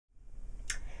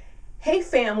Hey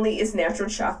family, it's Natural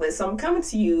Chocolate. So I'm coming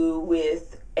to you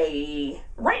with a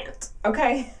rant,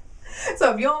 okay?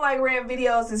 So if you don't like rant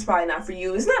videos, it's probably not for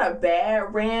you. It's not a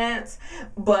bad rant,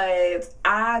 but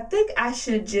I think I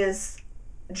should just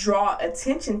draw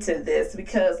attention to this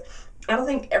because I don't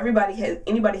think anybody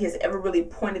has ever really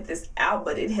pointed this out,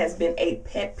 but it has been a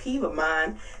pet peeve of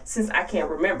mine since I can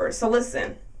remember. So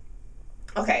listen,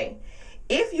 okay,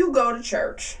 if you go to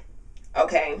church,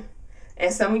 okay,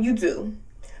 and some of you do,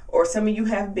 or some of you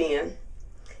have been,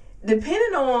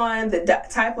 depending on the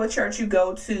type of church you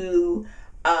go to,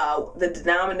 the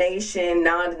denomination,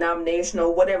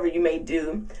 non-denominational, whatever you may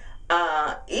do,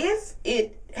 if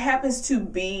it happens to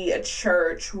be a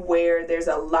church where there's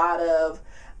a lot of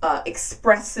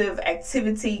expressive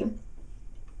activity,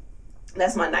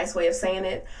 that's my nice way of saying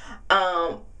it,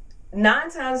 9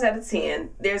 times out of 10,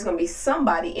 there's going to be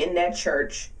somebody in that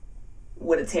church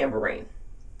with a tambourine.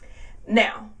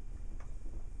 Now,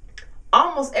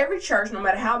 almost every church, no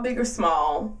matter how big or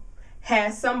small,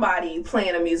 has somebody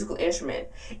playing a musical instrument.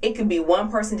 It could be one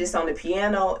person just on the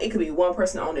piano. It could be one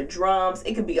person on the drums.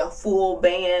 It could be a full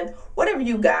band. Whatever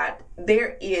you got,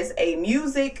 there is a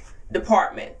music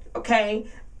department, okay?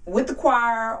 With the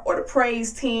choir or the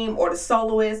praise team or the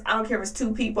soloist. I don't care if it's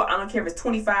 2 people. I don't care if it's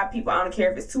 25 people. I don't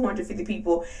care if it's 250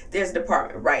 people. There's a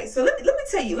department, right? So let me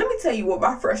tell you what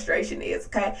my frustration is,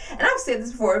 okay? And I've said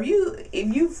this before.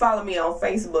 If you follow me on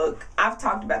Facebook, I've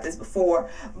talked about this before,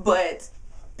 but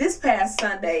this past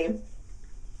Sunday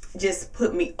just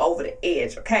put me over the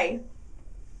edge, okay?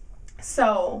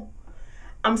 So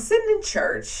I'm sitting in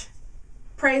church,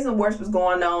 praise and worship was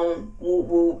going on, woo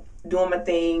woo, doing my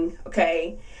thing,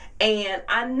 okay? And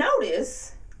I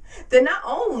noticed that not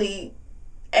only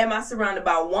am I surrounded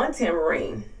by 1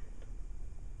 tambourine,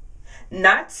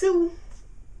 not 2,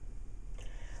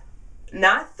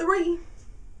 not 3,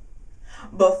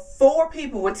 but 4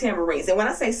 people with tambourines. And when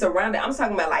I say surrounded, I'm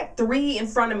talking about like 3 in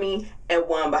front of me and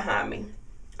 1 behind me,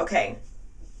 okay?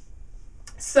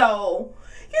 So,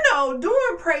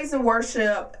 doing praise and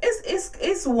worship,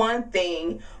 it's one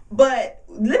thing, but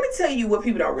let me tell you what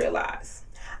people don't realize.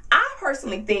 I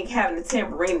personally think having a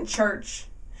tambourine in church,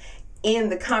 in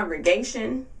the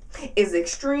congregation, is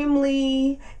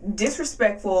extremely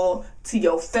disrespectful to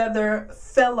your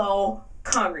fellow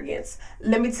congregants.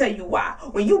 Let me tell you why.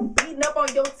 When you beating up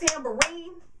on your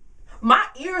tambourine, my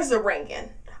ears are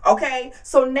ringing. Okay,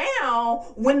 so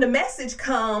now when the message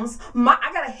comes,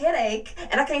 I got a headache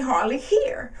and I can't hardly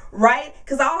hear, right?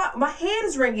 Because my head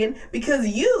is ringing because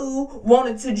you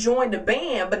wanted to join the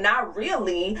band, but not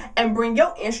really, and bring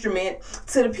your instrument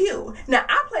to the pew. Now,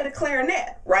 I play the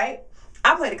clarinet, right?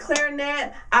 I play the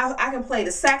clarinet. I can play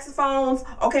the saxophones.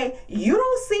 Okay, you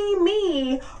don't see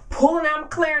me pulling out my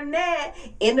clarinet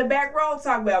in the back row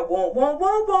talking about womp, womp,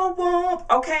 womp, womp, womp.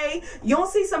 Okay, you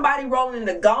don't see somebody rolling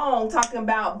the gong talking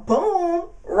about boom,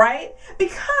 right?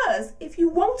 Because if you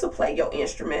want to play your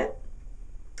instrument,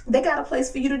 they got a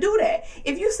place for you to do that.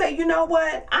 If you say, you know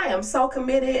what, I am so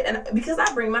committed, and because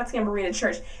I bring my tambourine to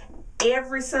church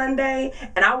every Sunday,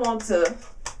 and I want to,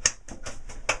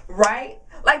 right?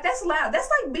 Like, that's loud. That's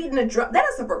like beating the drum. That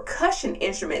is a percussion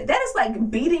instrument. That is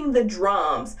like beating the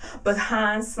drums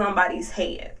behind somebody's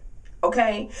head.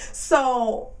 Okay?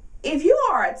 So, if you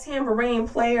are a tambourine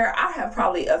player, I have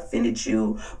probably offended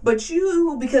you. But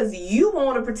because you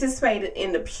want to participate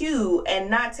in the pew and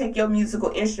not take your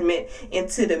musical instrument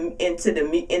into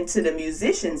the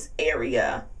musicians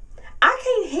area, I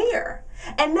can't hear.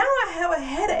 And now I have a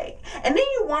headache. And then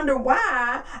you wonder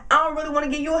why I don't really want to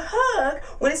give you a hug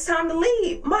when it's time to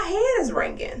leave. My head is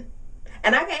ringing.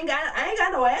 And I ain't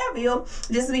got no Advil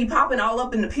just to be popping all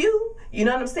up in the pew. You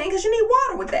know what I'm saying? Because you need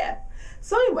water with that.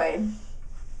 So anyway,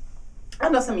 I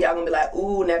know some of y'all going to be like,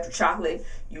 ooh, Natural Chocolate,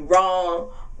 you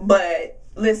wrong. But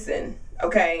listen,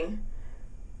 okay?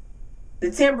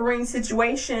 The tambourine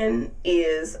situation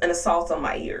is an assault on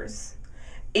my ears.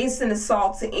 It's an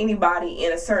assault to anybody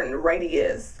in a certain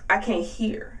radius. I can't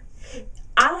hear.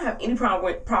 I don't have any problem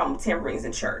with tambourines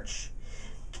in church.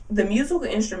 The musical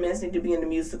instruments need to be in the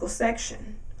musical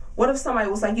section. What if somebody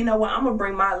was like, you know what, I'm going to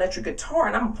bring my electric guitar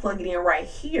and I'm going to plug it in right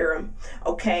here,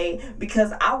 okay,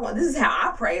 because this is how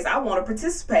I praise. I want to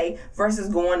participate versus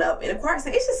going up in a choir. So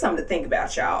it's just something to think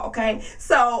about, y'all, okay?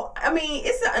 So, I mean,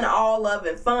 it's an all love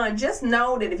and fun. Just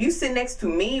know that if you sit next to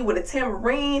me with a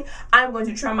tambourine, I'm going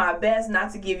to try my best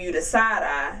not to give you the side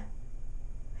eye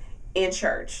in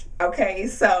church, okay?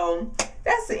 So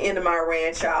that's the end of my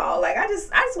rant, y'all. Like, I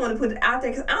just want to put it out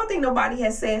there because I don't think nobody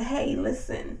has said, hey,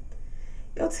 listen,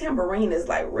 your tambourine is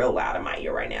like real loud in my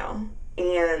ear right now.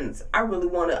 And I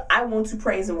want to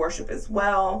praise and worship as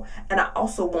well. And I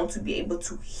also want to be able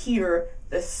to hear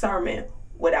the sermon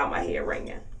without my head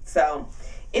ringing. So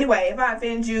anyway, if I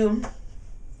offend you,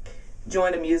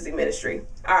 join the music ministry.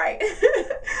 All right.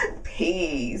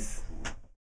 Peace.